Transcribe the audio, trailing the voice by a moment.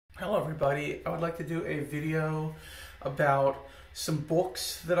Hello everybody, I would like to do a video about some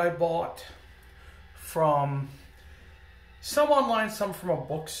books that I bought from some online, some from a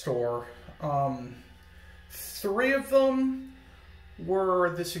bookstore. Three of them were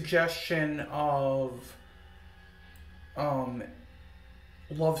the suggestion of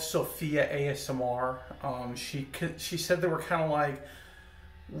Love Sophia ASMR. She said they were kind of like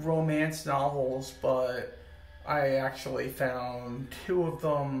romance novels, but I actually found two of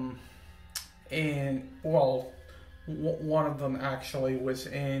them one of them actually was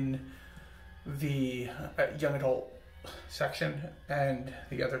in the young adult section, and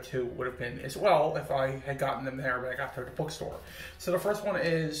the other two would have been as well if I had gotten them there, but I got them at the bookstore. So the first one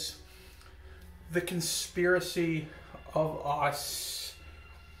is The Conspiracy of Us,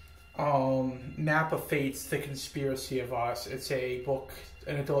 Map of Fates, The Conspiracy of Us. It's a book,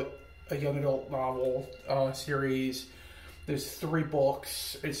 a young adult novel series. There's 3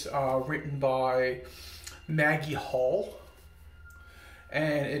 books. It's written by Maggie Hall,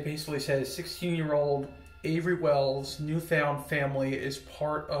 and it basically says 16-year-old Avery Wells' newfound family is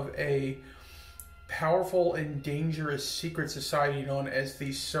part of a powerful and dangerous secret society known as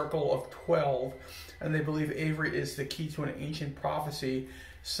the Circle of 12, and they believe Avery is the key to an ancient prophecy.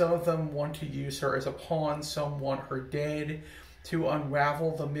 Some of them want to use her as a pawn, some want her dead. To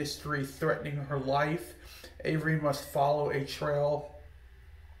unravel the mystery threatening her life, Avery must follow a trail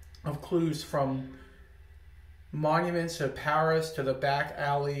of clues from monuments of Paris to the back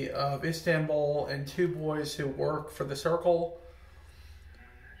alley of Istanbul and 2 boys who work for the Circle.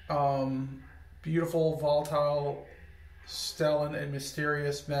 Beautiful, volatile, Stellan, and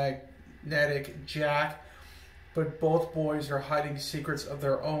mysterious, magnetic Jack. But both boys are hiding secrets of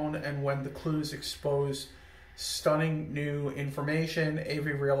their own, and when the clues expose stunning new information,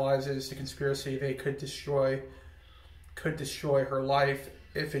 Avery realizes the conspiracy they could destroy her life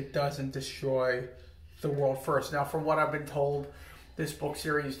if it doesn't destroy the world first. Now, from what I've been told, this book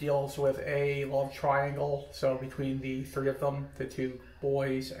series deals with a love triangle, so between the 3 of them, the 2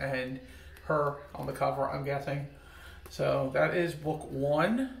 boys and her on the cover, I'm guessing. So that is book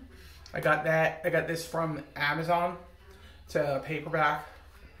 1. I got this from Amazon. It's a paperback.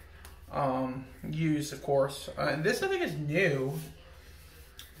 Used, of course, and this I think is new,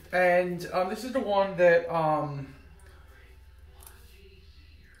 and this is the one that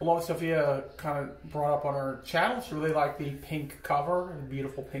Love Sophia kind of brought up on her channel. She really liked the pink cover, the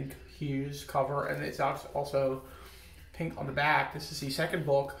beautiful pink hues cover, and it's also pink on the back. This is the second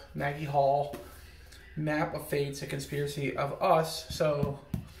book, Maggie Hall, Map of Fates, A Conspiracy of Us. So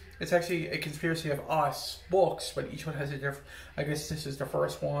it's actually a Conspiracy of Us books, but each one has a different. I guess this is the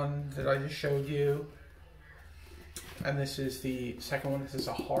first one that I just showed you, and this is the second one. This is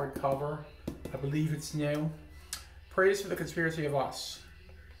a hardcover. I believe it's new. Praise for The Conspiracy of Us.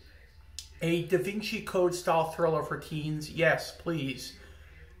 A Da Vinci Code style thriller for teens. Yes, please.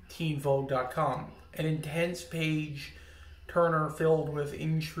 TeenVogue.com. An intense page turner filled with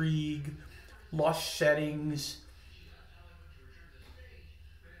intrigue, lush settings,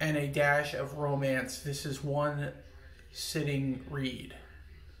 and a dash of romance. This is one sitting read.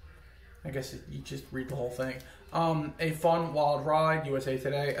 I guess you just read the whole thing. A Fun Wild Ride, USA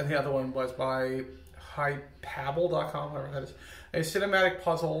Today, and the other one was by Hypable.com, whatever that is. A cinematic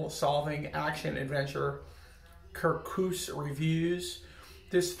puzzle solving action adventure, Kirkus Reviews.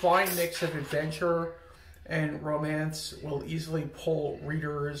 This fine mix of adventure and romance will easily pull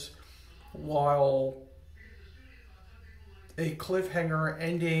readers, while a cliffhanger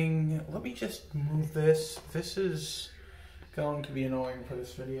ending. Let me just move this. This is going to be annoying for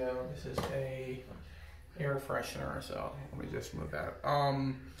this video. This is a air freshener, so let me just move that.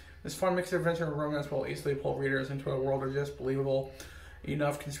 This fun mix of adventure and romance will easily pull readers into a world of just believable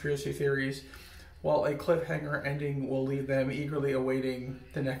enough conspiracy theories, while a cliffhanger ending will leave them eagerly awaiting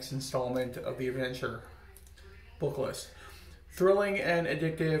the next installment of the adventure. Book list. Thrilling and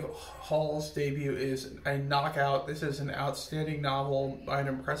addictive, Hall's debut is a knockout. This is an outstanding novel by an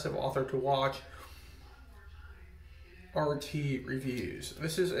impressive author to watch. RT Reviews.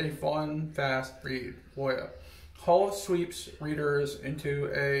 This is a fun, fast read. Boy, Hall sweeps readers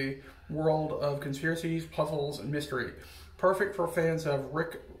into a world of conspiracies, puzzles, and mystery. Perfect for fans of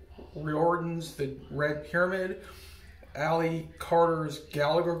Rick Riordan's The Red Pyramid, Ali Carter's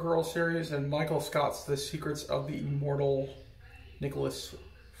Gallagher Girl series, and Michael Scott's The Secrets of the Immortal Nicholas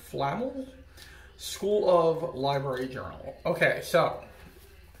Flamel. School of Library Journal. Okay, so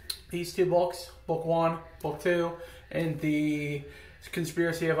these 2 books, book 1, book 2, and The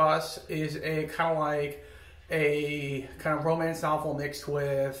Conspiracy of Us is a kind of romance novel mixed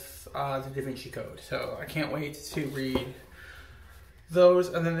with the Da Vinci Code. So I can't wait to read those,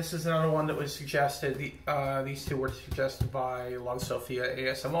 and then this is another one that was suggested. These two were suggested by Love Sophia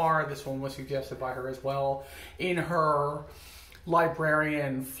ASMR. This one was suggested by her as well in her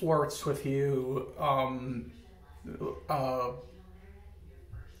Librarian Flirts with You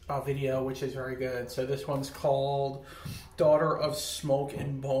video, which is very good. So this one's called Daughter of Smoke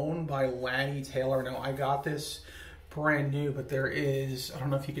and Bone by Lanny Taylor. Now, I got this brand new, but there is, I don't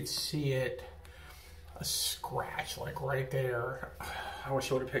know if you could see it, a scratch like right there. I wish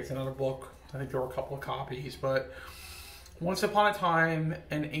I would have picked another book. I think there were a couple of copies, but once upon a time,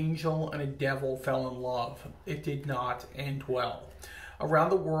 an angel and a devil fell in love. It did not end well. Around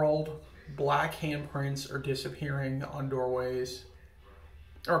the world, black handprints are disappearing on doorways,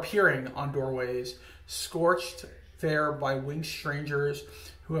 or appearing on doorways, scorched there by winged strangers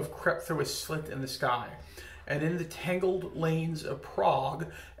who have crept through a slit in the sky. And in the tangled lanes of Prague,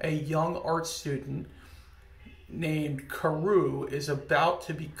 a young art student named Karu is about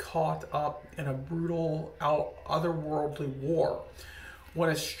to be caught up in a brutal, otherworldly war. When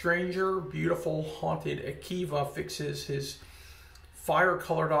a stranger, beautiful, haunted Akiva fixes his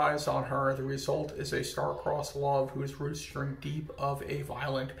fire-colored eyes on her, the result is a star-crossed love whose roots string deep of a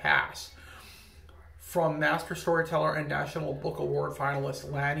violent past. From Master Storyteller and National Book Award finalist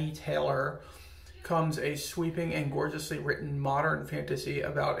Lanny Taylor comes a sweeping and gorgeously written modern fantasy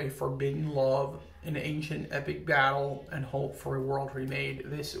about a forbidden love, an ancient epic battle, and hope for a world remade.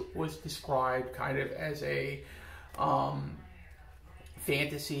 This was described kind of as a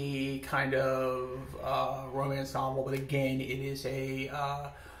fantasy kind of romance novel, but again, it is a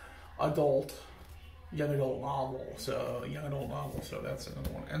young adult novel. So that's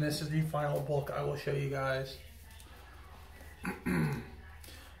another one. And this is the final book I will show you guys.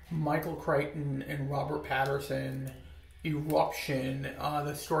 Michael Crichton and Robert Paterson, Eruption.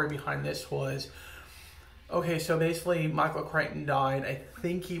 The story behind this was, okay, so basically Michael Crichton died. I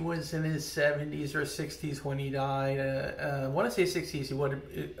think he was in his 70s or 60s when he died. I want to say 60s. He would have,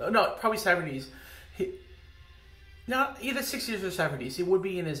 no, probably 70s. Not either 60s or 70s. He would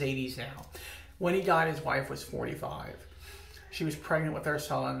be in his 80s now. When he died, his wife was 45. She was pregnant with their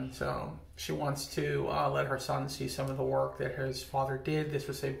son, so she wants to let her son see some of the work that his father did. This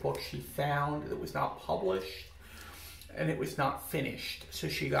was a book she found that was not published, and it was not finished. So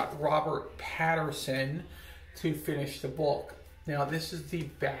she got Robert Paterson to finish the book. Now, this is the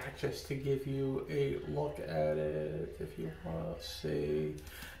back, just to give you a look at it, if you want to see.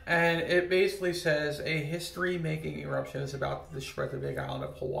 And it basically says, a history-making eruption is about to destroy the big island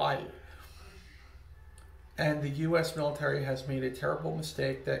of Hawaii. And the U.S. military has made a terrible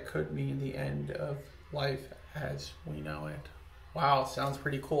mistake that could mean the end of life as we know it. Wow, sounds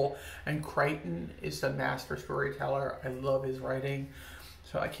pretty cool. And Crichton is the master storyteller. I love his writing.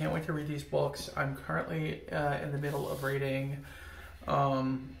 So I can't wait to read these books. I'm currently in the middle of reading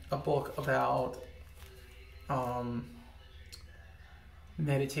a book about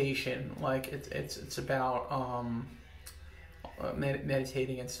meditation. Like it's about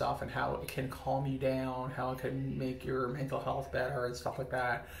meditating and stuff, and how it can calm you down, how it can make your mental health better and stuff like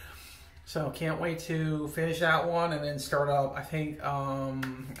that. So can't wait to finish that one and then start up. I think, I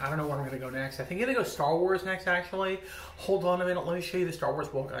don't know where I'm going to go next. I think I'm going to go Star Wars next, actually. Hold on a minute. Let me show you the Star Wars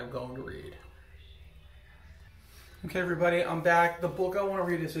book I'm going to read. Okay, everybody, I'm back. The book I want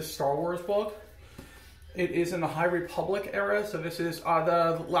to read is this Star Wars book. It is in the High Republic era. So this is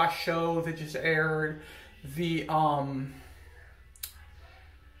the last show that just aired. The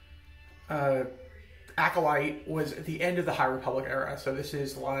Acolyte was at the end of the High Republic era. So this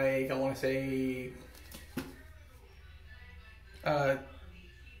is like, I want to say,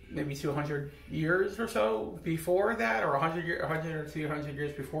 maybe 200 years or so before that, or 100 or 200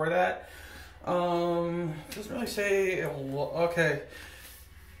 years before that. Doesn't really say, okay.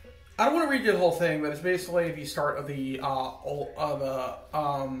 I don't want to read you the whole thing, but it's basically the start of the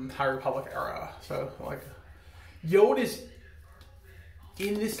High Republic era. So, like, Yoda's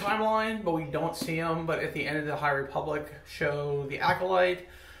in this timeline, but we don't see him. But at the end of the High Republic show, The Acolyte,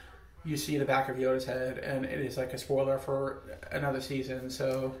 you see the back of Yoda's head, and it is like a spoiler for another season.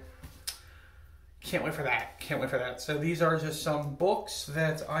 So can't wait for that. Can't wait for that. So these are just some books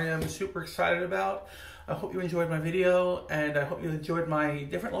that I am super excited about. I hope you enjoyed my video, and I hope you enjoyed my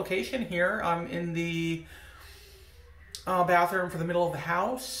different location here. I'm in the bathroom for the middle of the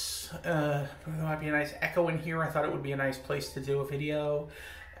house. There might be a nice echo in here. I thought it would be a nice place to do a video.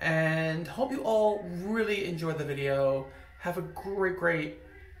 And hope you all really enjoyed the video. Have a great, great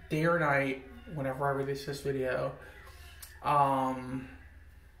day or night whenever I release this video.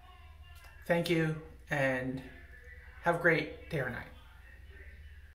 Thank you, and have a great day or night.